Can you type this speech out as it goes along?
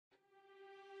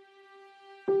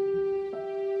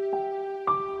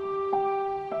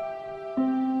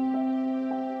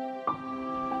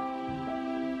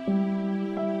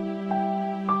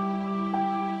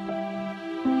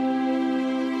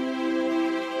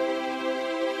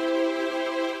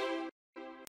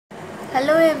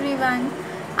Hello everyone,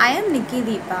 I am Nikky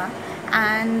Deepa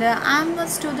and I am a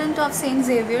student of St.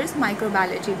 Xavier's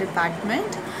Microbiology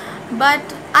department,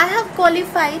 but I have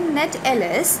qualified NET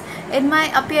LS in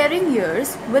my appearing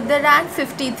years with the rank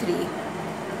 53.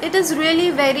 It is really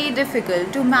very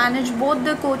difficult to manage both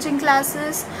the coaching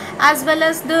classes as well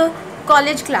as the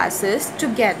college classes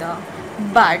together,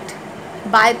 but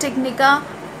Biotecnika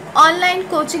online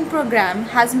coaching program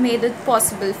has made it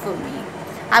possible for me.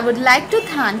 I would like to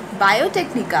thank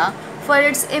Biotecnika for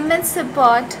its immense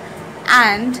support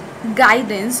and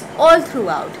guidance all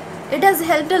throughout. It has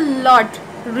helped a lot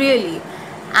really,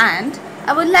 and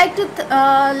I would like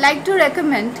to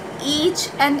recommend each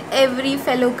and every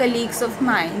fellow colleagues of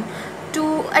mine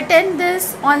to attend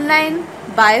this online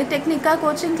Biotecnika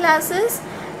coaching classes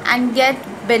and get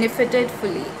benefited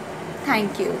fully.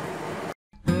 Thank you.